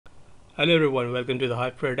Hello everyone, welcome to the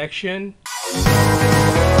Hive Production.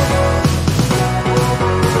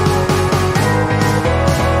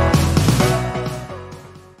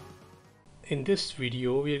 In this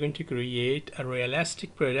video, we are going to create a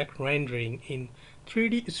realistic product rendering in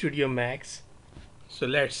 3D Studio Max. So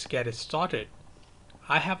let's get it started.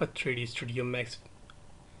 I have a 3D Studio Max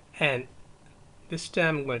and this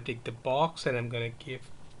time I'm going to take the box and I'm going to give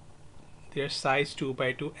their size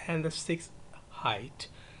 2x2 and the 6 height.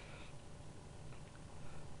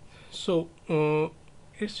 So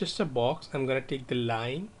it's just a box. I'm gonna take the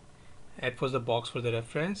line. That was the box for the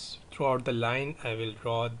reference. Throughout the line I will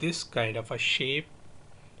draw this kind of a shape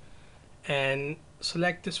and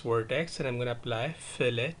select this vertex, and I'm gonna apply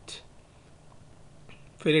fillet.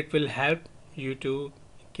 Fillet will help you to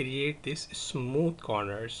create these smooth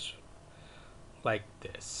corners like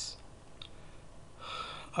this.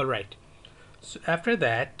 Alright, so after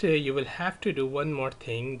that you will have to do one more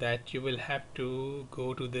thing, that you will have to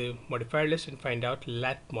go to the modifier list and find out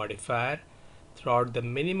let modifier. Throughout the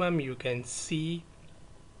minimum you can see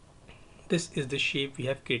this is the shape we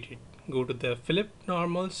have created. Go to the flip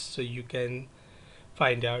normals so you can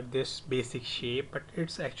find out this basic shape, but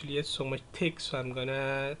it's actually so much thick, so I'm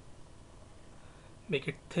gonna make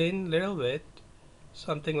it thin little bit,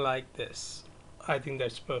 something like this. I think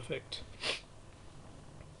that's perfect.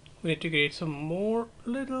 We need to create some more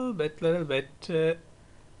little bit and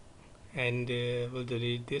we'll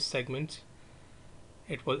delete this segment.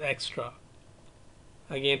 It was extra.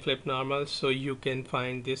 Again flip normal so you can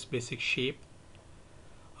find this basic shape.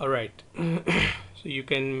 Alright, so you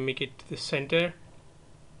can make it to the center,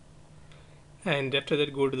 and after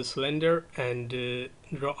that go to the cylinder and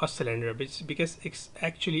draw a cylinder, because it's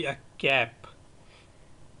actually a cap.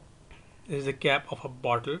 This is the cap of a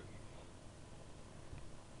bottle.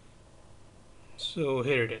 So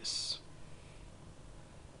here it is.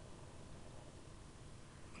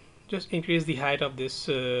 Just increase the height of this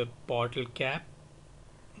bottle cap.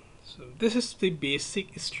 So this is the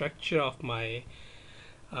basic structure of my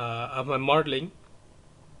modeling.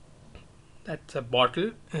 That's a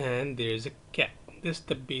bottle and there's a cap. This is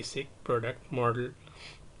the basic product model.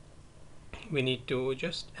 We need to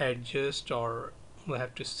just adjust, or we'll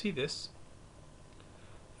have to see this.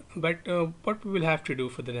 But what we will have to do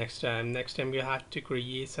for the next time we have to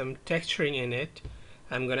create some texturing in it.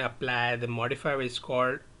 I'm gonna apply the modifier which is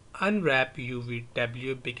called unwrap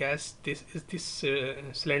UVW, because this is this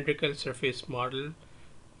cylindrical surface model.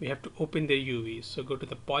 We have to open the UV, so go to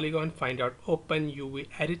the polygon, find out open UV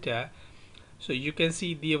editor, so you can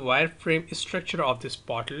see the wireframe structure of this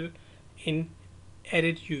bottle in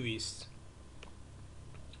edit UVs.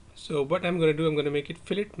 So what I'm going to do, I'm going to make it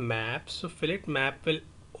fillet map. So fillet map will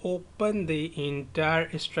open the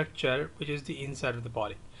entire structure which is the inside of the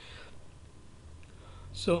body.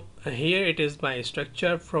 So here it is my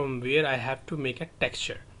structure from where I have to make a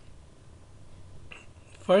texture.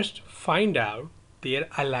 First find out their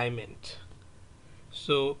alignment.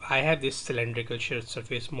 So I have this cylindrical shared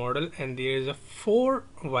surface model and there is a 4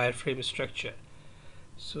 wireframe structure.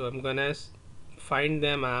 So I'm gonna find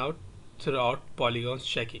them out throughout polygons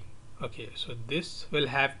checking. Okay, so this will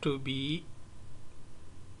have to be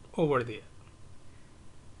over there.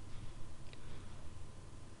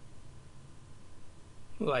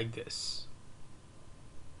 Like this.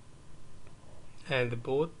 And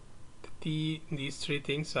these three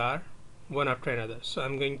things are one after another. So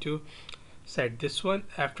I'm going to set this one,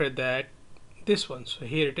 after that this one. So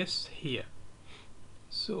here it is here.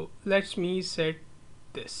 So let me set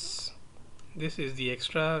this. This is the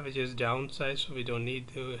extra which is downside, so we don't need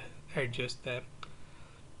to adjust them.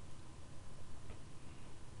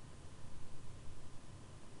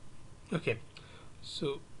 Okay,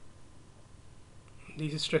 so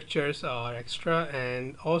these structures are extra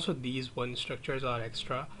and also these one structures are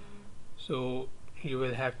extra, so you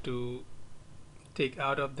will have to take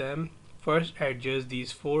out of them. First adjust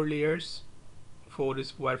these 4 layers. 4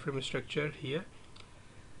 is wireframe structure here,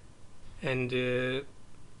 and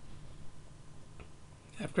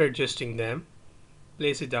after adjusting them,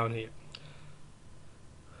 place it down here.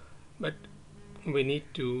 But we need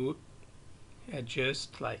to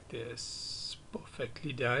adjust like this.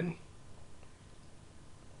 Perfectly done.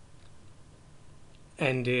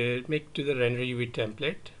 And make to the render UV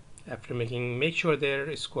template. After making, make sure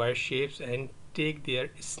they're square shapes and take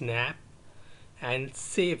their snap and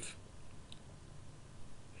save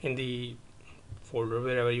in the folder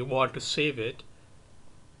wherever you want to save it.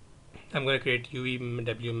 I'm going to create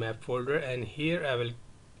UVW map folder, and here I will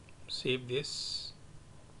save this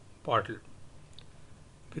bottle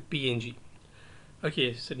with PNG.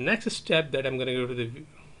 Okay, so next step that I'm going to go to the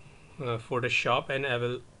Photoshop and I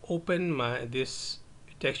will open this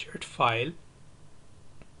textured file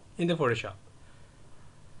in the Photoshop.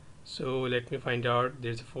 So let me find out.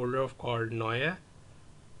 There's a folder called Noya,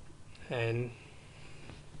 and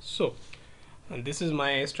so and this is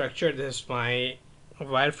my structure. This is my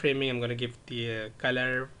wireframing. I'm going to give the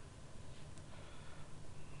color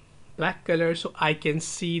black color so I can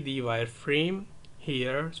see the wireframe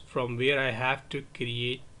here from where I have to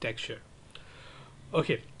create texture.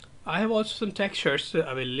 Okay, I have also some textures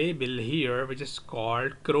available here which is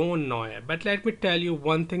called Chrome Noir, but let me tell you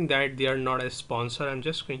one thing, that they are not a sponsor. I'm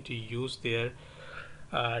just going to use their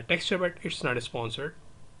texture, but it's not a sponsor.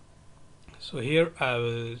 So here I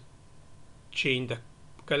will change the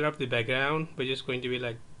color of the background, which is going to be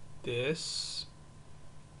like this.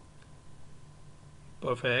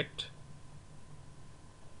 Perfect.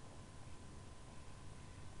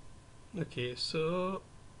 Okay, so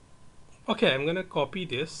okay, I'm gonna copy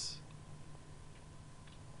this,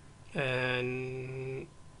 and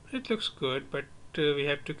it looks good, but we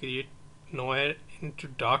have to create noir into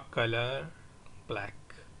dark color black.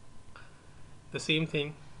 The same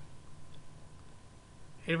thing,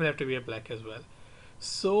 it will have to be a black as well.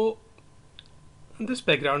 So this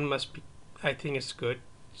background must be, I think it's good.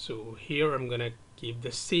 So here I'm gonna give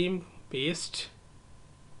the same paste,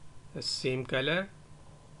 the same color.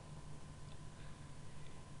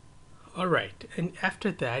 Alright, and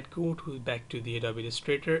after that go to back to the Adobe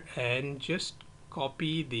Illustrator and just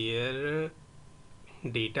copy their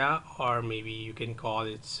data, or maybe you can call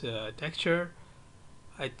its texture.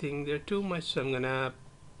 I think they're too much, so I'm gonna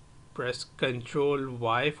press Ctrl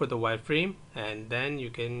Y for the wireframe, and then you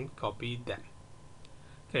can copy them.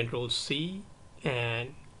 Ctrl C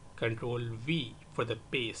and Ctrl V for the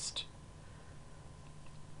paste.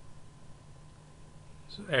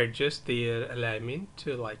 So adjust their alignment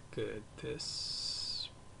to like this,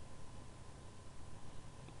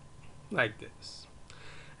 like this.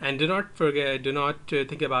 And do not forget, do not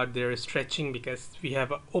think about their stretching, because we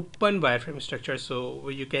have an open wireframe structure, so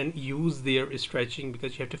you can use their stretching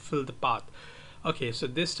because you have to fill the path. Okay, so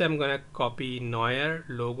this time I'm gonna copy Noir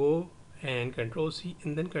logo and Control C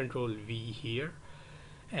and then Control V here,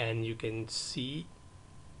 and you can see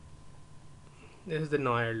this is the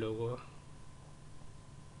Noir logo.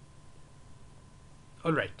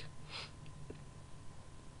 All right,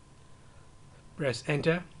 press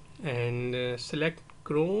enter and select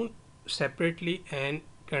Chrome separately and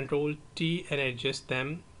Control T and adjust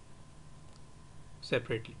them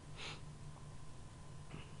separately.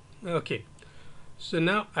 Okay, so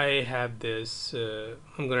now I have this.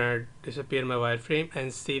 I'm gonna disappear my wireframe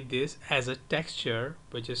and save this as a texture,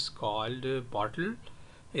 which is called bottle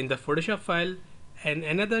in the Photoshop file, and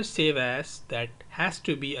another save as that has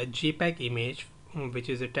to be a JPEG image, which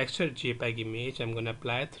is a texture JPEG image. I'm gonna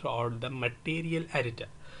apply throughout the material editor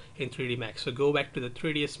in 3D Max. So go back to the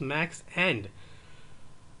 3ds Max and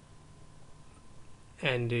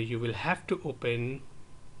you will have to open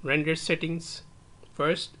render settings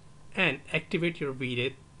first and activate your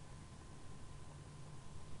V-Ray.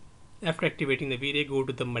 After activating the V-Ray, go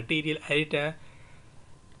to the material editor,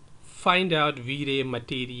 find out V-Ray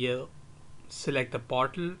material, select the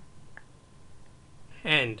bottle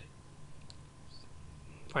and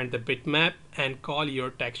find the bitmap and call your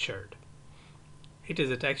textured. It is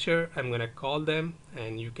a texture. I'm gonna call them,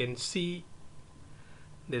 and you can see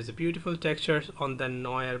there's a beautiful texture on the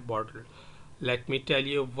Noir bottle. Let me tell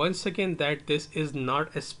you once again that this is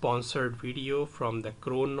not a sponsored video from the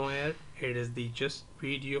Chrome Noir. It is the just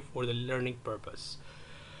video for the learning purpose.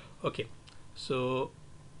 Okay, so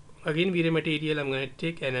again V-Ray material I'm going to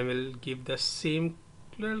take, and I will give the same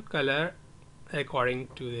little color according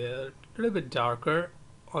to the little bit darker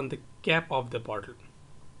on the cap of the bottle,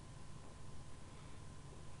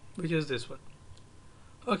 which is this one.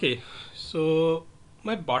 Okay, so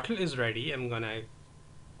my bottle is ready. I'm gonna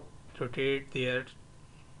rotate their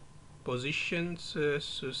positions so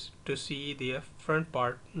to see the front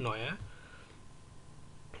part Noya.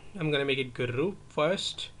 I'm gonna make it group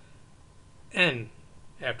first, and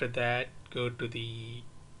after that go to the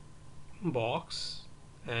box,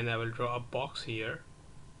 and I will draw a box here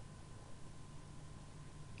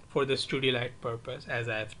for the studio light purpose. As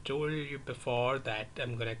I have told you before that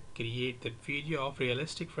I'm gonna create the video of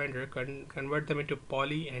realistic render, convert them into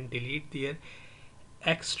poly and delete their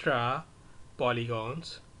extra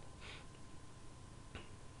polygons.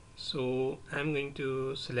 So I'm going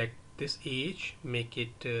to select this edge, make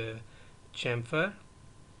it chamfer,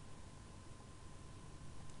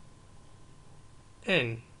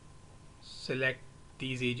 and select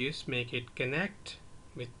these edges, make it connect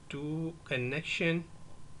with two connection,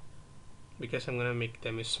 because I'm gonna make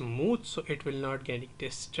them smooth so it will not get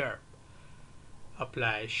disturbed.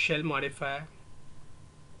 Apply shell modifier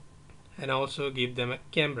and also give them a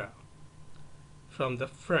camera from the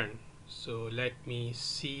front. So let me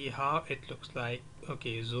see how it looks like.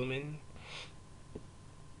 Okay, zoom in.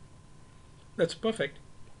 That's perfect.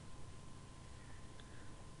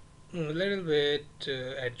 A little bit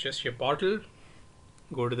adjust your bottle.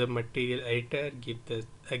 Go to the material editor, give the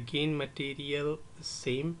again material the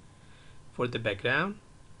same for the background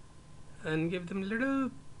and give them a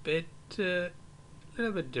little bit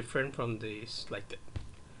different from this, like that.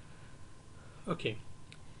 Okay,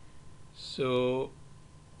 so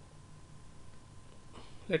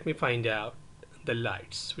let me find out the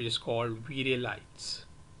lights, which is called video lights.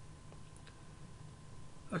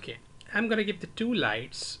 Okay, I'm gonna give the two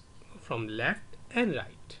lights from left and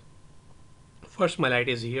right. First, my light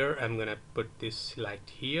is here. I'm gonna put this light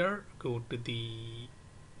here. Go to the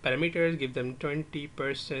parameters, give them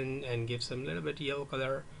 20% and give some little bit yellow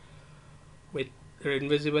color with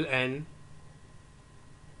invisible. And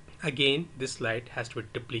again, this light has to be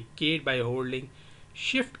duplicated by holding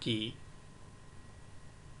shift key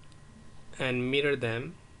and mirror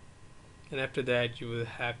them, and after that you will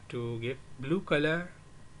have to give blue color,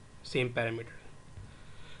 same parameter.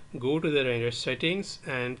 Go to the render settings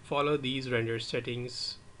and follow these render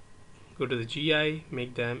settings. Go to the GI,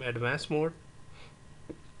 make them advanced mode,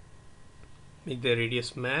 make the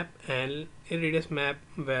radius map, and in radius map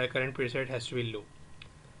where current preset has to be low.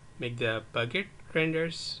 Make the bucket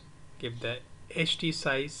renders, give the HD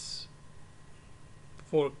size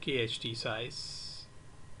 4K HD size,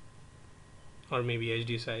 or maybe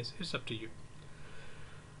HD size, it's up to you.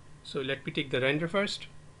 So let me take the render first.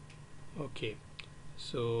 Okay,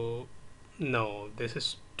 so no, this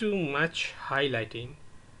is too much highlighting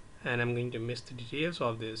and I'm going to miss the details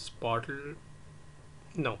of this bottle.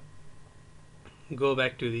 No, go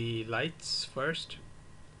back to the lights first,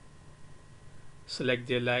 select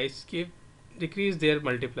their lights, decrease their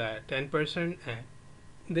multiplier 10%, and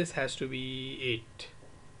this has to be 8.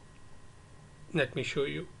 Let me show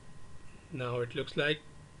you. Now it looks like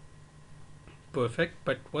perfect,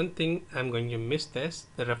 but one thing I'm going to miss, this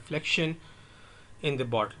the reflection in the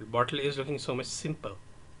bottle is looking so much simple.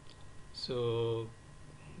 So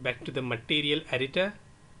back to the material editor,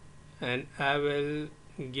 and I will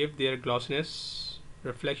give their glossiness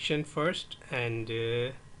reflection first, and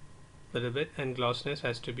little bit, and glossiness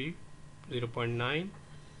has to be 0.9.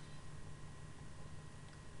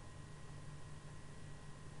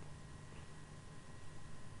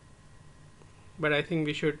 But I think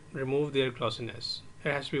we should remove their glossiness.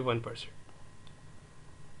 It has to be 1%.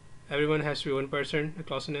 Everyone has to be 1%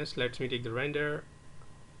 glossiness. Let me take the render.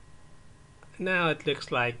 Now it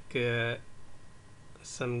looks like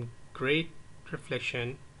some great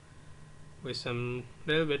reflection with some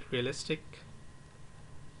little bit realistic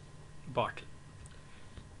bottle.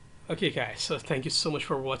 Okay guys, so thank you so much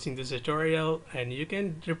for watching this tutorial, and you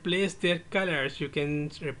can replace their colors, you can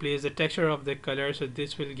replace the texture of the color, so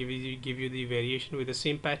this will give you the variation with the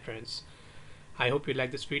same patterns. I hope you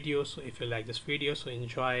like this video. So if you like this video, so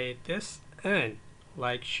enjoy this and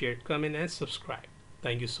like, share, comment and subscribe.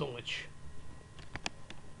 Thank you so much.